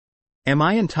Am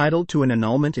I entitled to an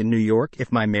annulment in New York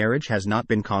if my marriage has not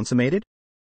been consummated?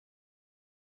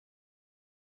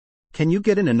 Can you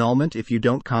get an annulment if you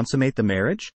don't consummate the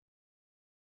marriage?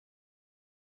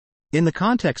 In the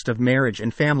context of marriage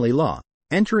and family law,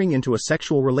 entering into a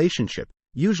sexual relationship,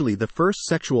 usually the first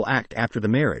sexual act after the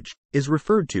marriage, is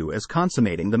referred to as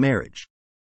consummating the marriage.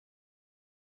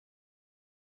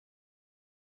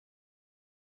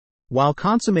 While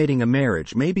consummating a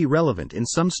marriage may be relevant in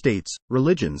some states,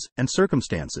 religions, and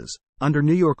circumstances, under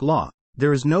New York law,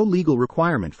 there is no legal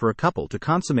requirement for a couple to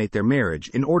consummate their marriage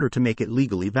in order to make it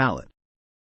legally valid.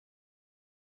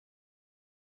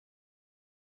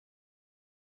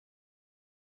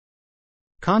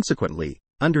 Consequently,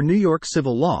 under New York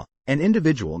civil law, an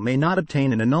individual may not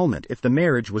obtain an annulment if the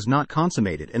marriage was not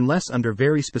consummated unless under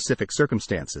very specific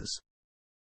circumstances.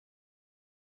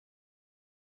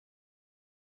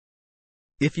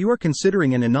 If you are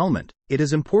considering an annulment, it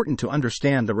is important to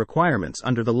understand the requirements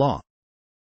under the law.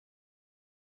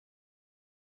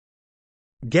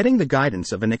 Getting the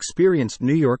guidance of an experienced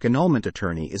New York annulment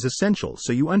attorney is essential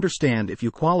so you understand if you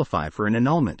qualify for an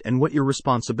annulment and what your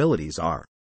responsibilities are.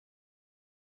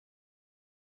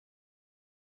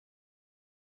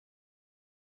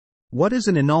 What is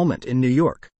an annulment in New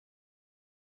York?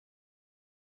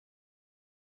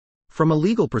 From a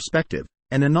legal perspective,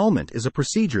 an annulment is a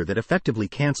procedure that effectively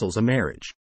cancels a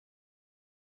marriage.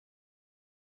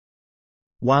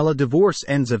 While a divorce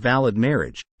ends a valid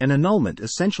marriage, an annulment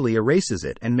essentially erases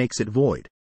it and makes it void.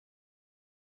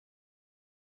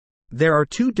 There are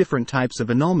two different types of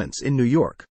annulments in New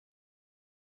York.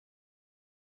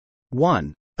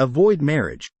 1. A void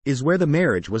marriage is where the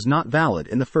marriage was not valid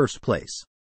in the first place.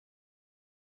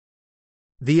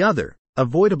 The other, a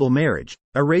voidable marriage,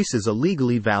 erases a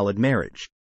legally valid marriage.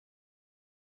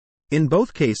 In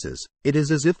both cases, it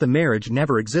is as if the marriage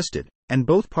never existed, and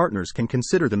both partners can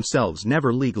consider themselves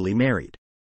never legally married.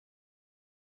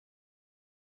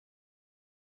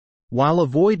 While a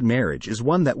void marriage is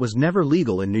one that was never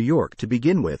legal in New York to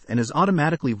begin with and is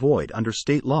automatically void under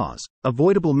state laws, a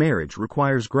voidable marriage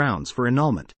requires grounds for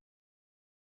annulment.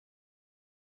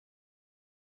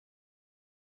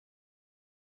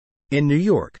 In New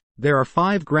York, there are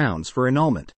 5 grounds for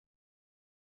annulment.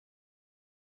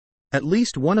 At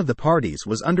least one of the parties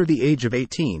was under the age of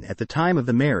 18 at the time of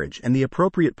the marriage and the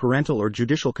appropriate parental or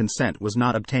judicial consent was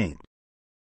not obtained.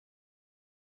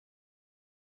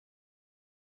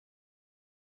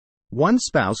 One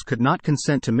spouse could not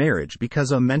consent to marriage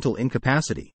because of mental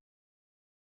incapacity.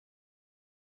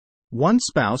 One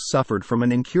spouse suffered from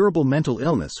an incurable mental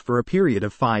illness for a period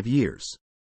of 5 years.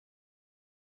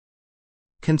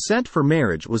 Consent for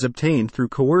marriage was obtained through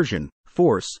coercion,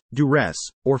 force, duress,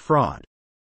 or fraud.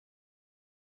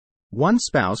 One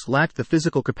spouse lacked the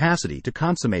physical capacity to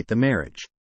consummate the marriage.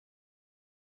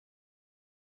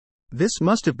 This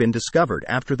must have been discovered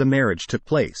after the marriage took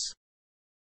place.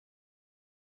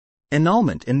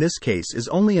 Annulment in this case is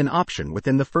only an option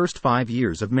within the first 5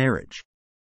 years of marriage.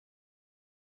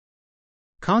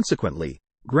 Consequently,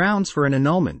 grounds for an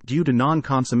annulment due to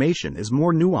non-consummation is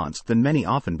more nuanced than many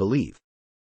often believe.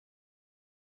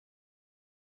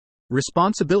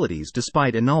 Responsibilities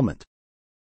despite annulment.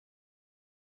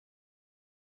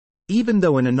 Even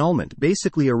though an annulment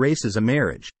basically erases a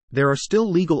marriage, there are still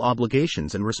legal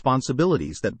obligations and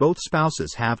responsibilities that both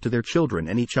spouses have to their children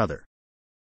and each other.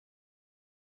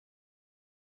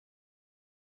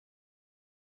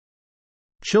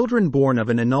 Children born of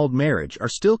an annulled marriage are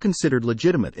still considered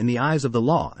legitimate in the eyes of the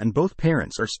law, and both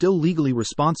parents are still legally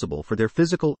responsible for their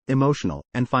physical, emotional,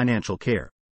 and financial care.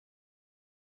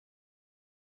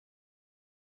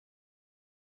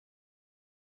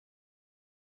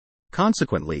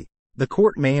 Consequently, the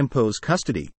court may impose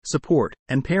custody, support,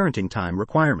 and parenting time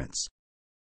requirements.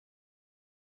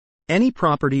 Any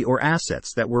property or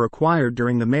assets that were acquired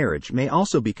during the marriage may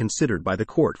also be considered by the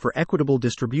court for equitable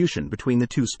distribution between the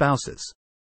two spouses.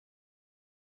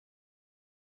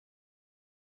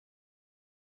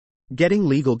 Getting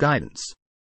legal guidance.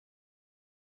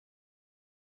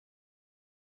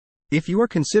 If you are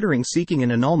considering seeking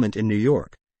an annulment in New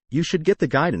York, you should get the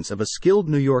guidance of a skilled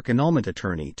New York annulment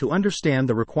attorney to understand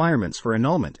the requirements for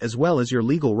annulment as well as your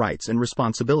legal rights and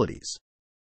responsibilities.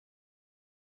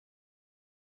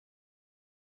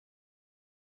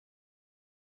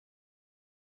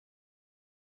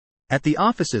 At the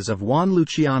offices of Juan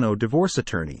Luciano Divorce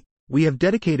Attorney, we have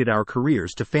dedicated our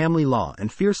careers to family law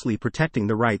and fiercely protecting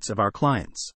the rights of our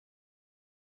clients.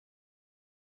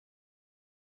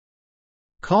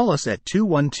 Call us at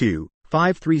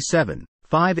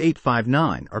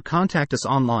 212-537-5859 or contact us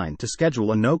online to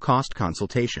schedule a no-cost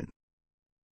consultation.